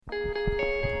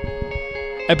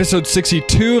Episode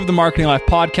 62 of the Marketing Life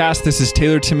Podcast. This is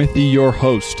Taylor Timothy, your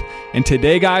host. And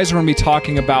today, guys, we're going to be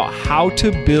talking about how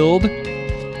to build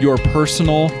your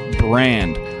personal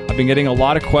brand. I've been getting a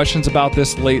lot of questions about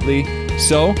this lately.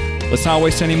 So let's not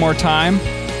waste any more time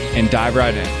and dive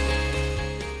right in.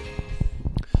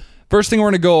 First thing we're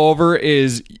going to go over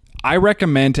is I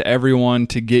recommend to everyone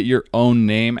to get your own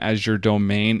name as your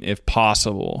domain if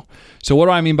possible. So what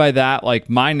do I mean by that? Like,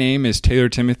 my name is Taylor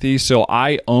Timothy, so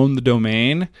I own the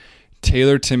domain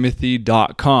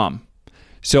taylortimothy.com.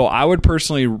 So I would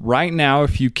personally, right now,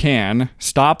 if you can,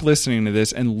 stop listening to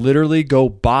this and literally go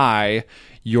buy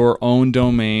your own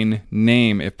domain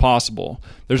name if possible.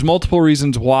 There's multiple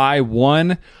reasons why.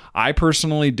 One, I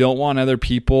personally don't want other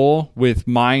people with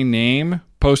my name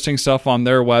posting stuff on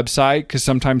their website, because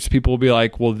sometimes people will be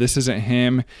like, well, this isn't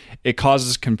him. It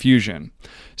causes confusion.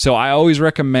 So I always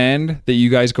recommend that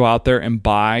you guys go out there and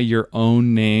buy your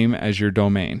own name as your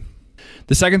domain.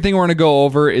 The second thing we're going to go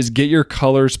over is get your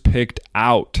colors picked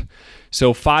out.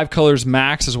 So 5 colors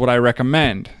max is what I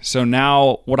recommend. So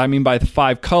now what I mean by the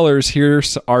 5 colors, here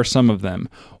are some of them.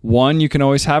 1, you can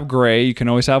always have gray, you can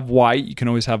always have white, you can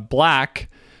always have black.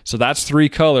 So that's 3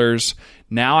 colors.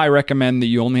 Now I recommend that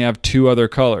you only have 2 other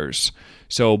colors.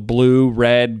 So blue,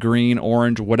 red, green,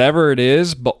 orange, whatever it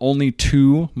is, but only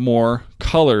 2 more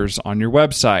colors on your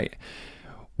website.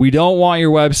 We don't want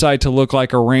your website to look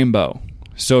like a rainbow.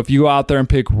 So if you go out there and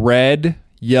pick red,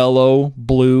 yellow,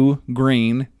 blue,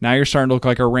 green, now you're starting to look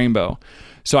like a rainbow.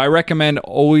 So I recommend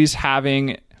always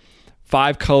having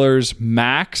 5 colors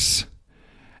max.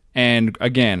 And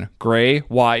again, gray,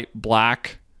 white,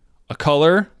 black, a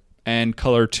color, and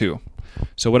color 2.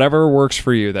 So whatever works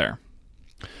for you there.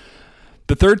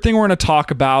 The third thing we're going to talk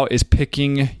about is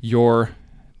picking your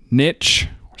niche.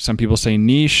 Some people say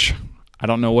niche. I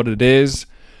don't know what it is,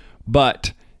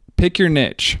 but pick your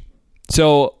niche.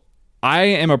 So I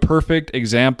am a perfect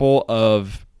example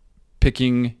of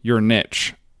picking your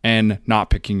niche and not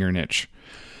picking your niche.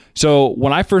 So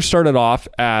when I first started off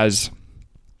as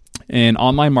an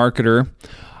online marketer,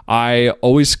 I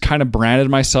always kind of branded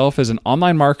myself as an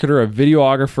online marketer, a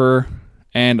videographer,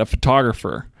 and a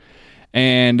photographer.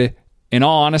 And in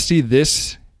all honesty,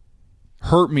 this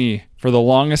hurt me for the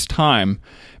longest time,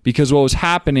 because what was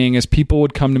happening is people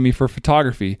would come to me for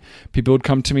photography. People would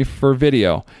come to me for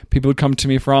video. People would come to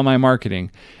me for online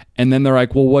marketing. And then they're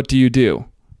like, well, what do you do?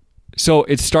 So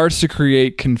it starts to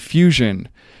create confusion.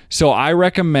 So I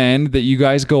recommend that you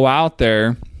guys go out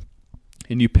there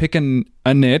and you pick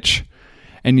a niche,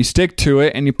 and you stick to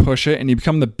it and you push it and you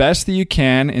become the best that you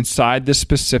can inside this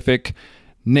specific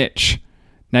niche.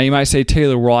 Now you might say,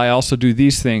 Taylor, well, I also do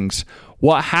these things.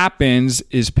 What happens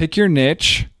is pick your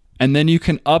niche, and then you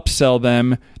can upsell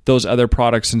them those other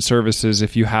products and services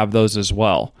if you have those as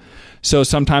well. So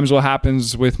sometimes what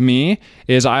happens with me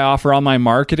is I offer online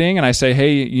marketing and I say,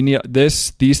 hey, you need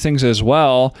these things as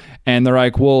well. And they're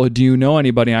like, well, do you know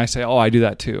anybody? And I say, oh, I do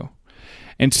that too.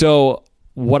 And so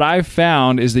what I've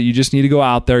found is that you just need to go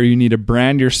out there, you need to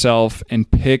brand yourself and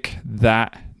pick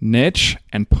that niche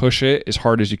and push it as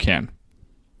hard as you can.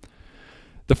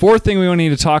 The fourth thing we need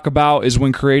to talk about is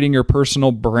when creating your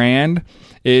personal brand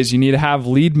is you need to have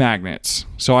lead magnets.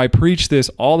 So I preach this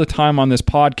all the time on this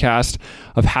podcast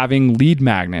of having lead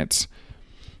magnets.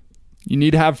 You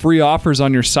need to have free offers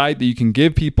on your site that you can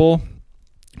give people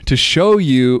to show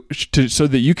you, so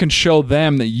that you can show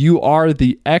them that you are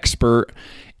the expert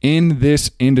in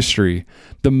this industry.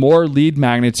 The more lead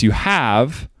magnets you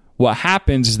have, what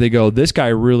happens is they go, this guy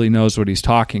really knows what he's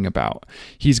talking about.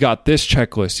 He's got this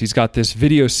checklist. He's got this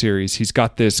video series. He's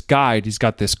got this guide. He's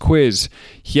got this quiz.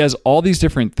 He has all these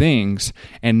different things.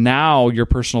 And now your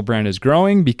personal brand is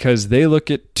growing because they look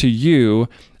to you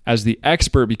as the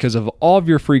expert because of all of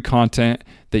your free content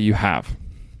that you have.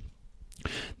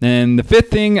 Then the fifth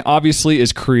thing, obviously,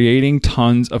 is creating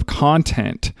tons of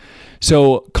content.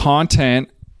 So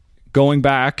content, going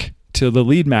back to the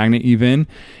lead magnet even,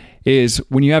 is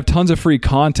when you have tons of free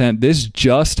content, this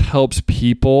just helps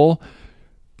people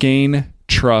gain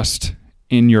trust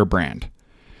in your brand.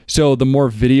 So the more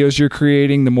videos you're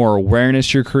creating, the more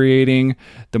awareness you're creating,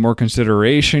 the more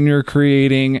consideration you're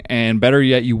creating, and better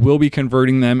yet, you will be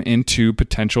converting them into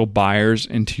potential buyers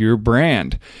into your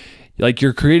brand. Like,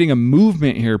 you're creating a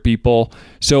movement here, people.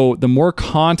 So the more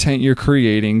content you're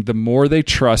creating, the more they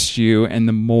trust you and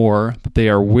the more they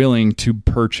are willing to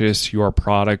purchase your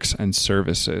products and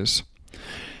services.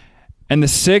 And the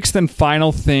sixth and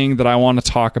final thing that I want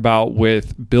to talk about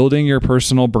with building your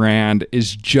personal brand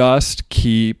is just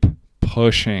keep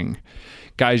pushing.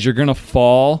 Guys, you're going to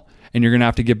fall and you're going to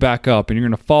have to get back up, and you're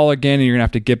going to fall again and you're going to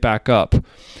have to get back up.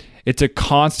 It's a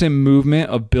constant movement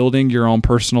of building your own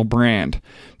personal brand.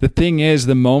 The thing is,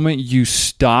 the moment you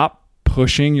stop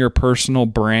pushing your personal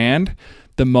brand,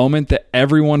 the moment that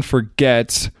everyone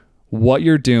forgets what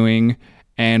you're doing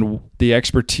and the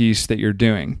expertise that you're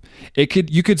doing.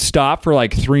 You could stop for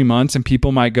like 3 months and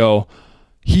people might go,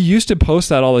 he used to post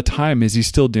that all the time. Is he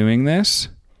still doing this?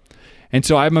 And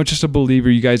so I'm just a believer.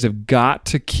 You guys have got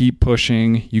to keep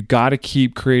pushing. You got to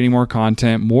keep creating more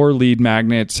content, more lead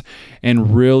magnets,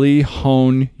 and really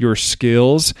hone your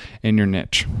skills and your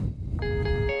niche.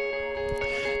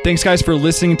 Thanks, guys, for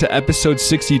listening to episode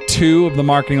 62 of the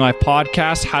Marketing Life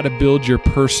Podcast, How to Build Your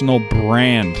Personal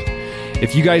Brand.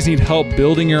 If you guys need help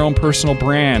building your own personal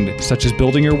brand, such as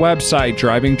building your website,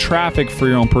 driving traffic for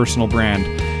your own personal brand,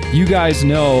 you guys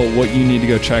know what you need to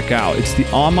go check out. It's the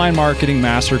Online Marketing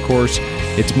Master Course.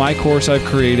 It's my course I've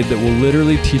created that will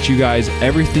literally teach you guys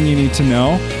everything you need to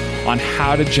know on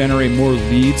how to generate more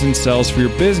leads and sales for your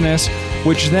business,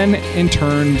 which then in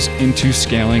turns into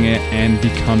scaling it and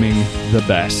becoming the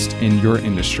best in your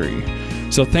industry.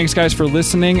 So thanks, guys, for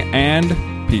listening, and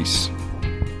peace.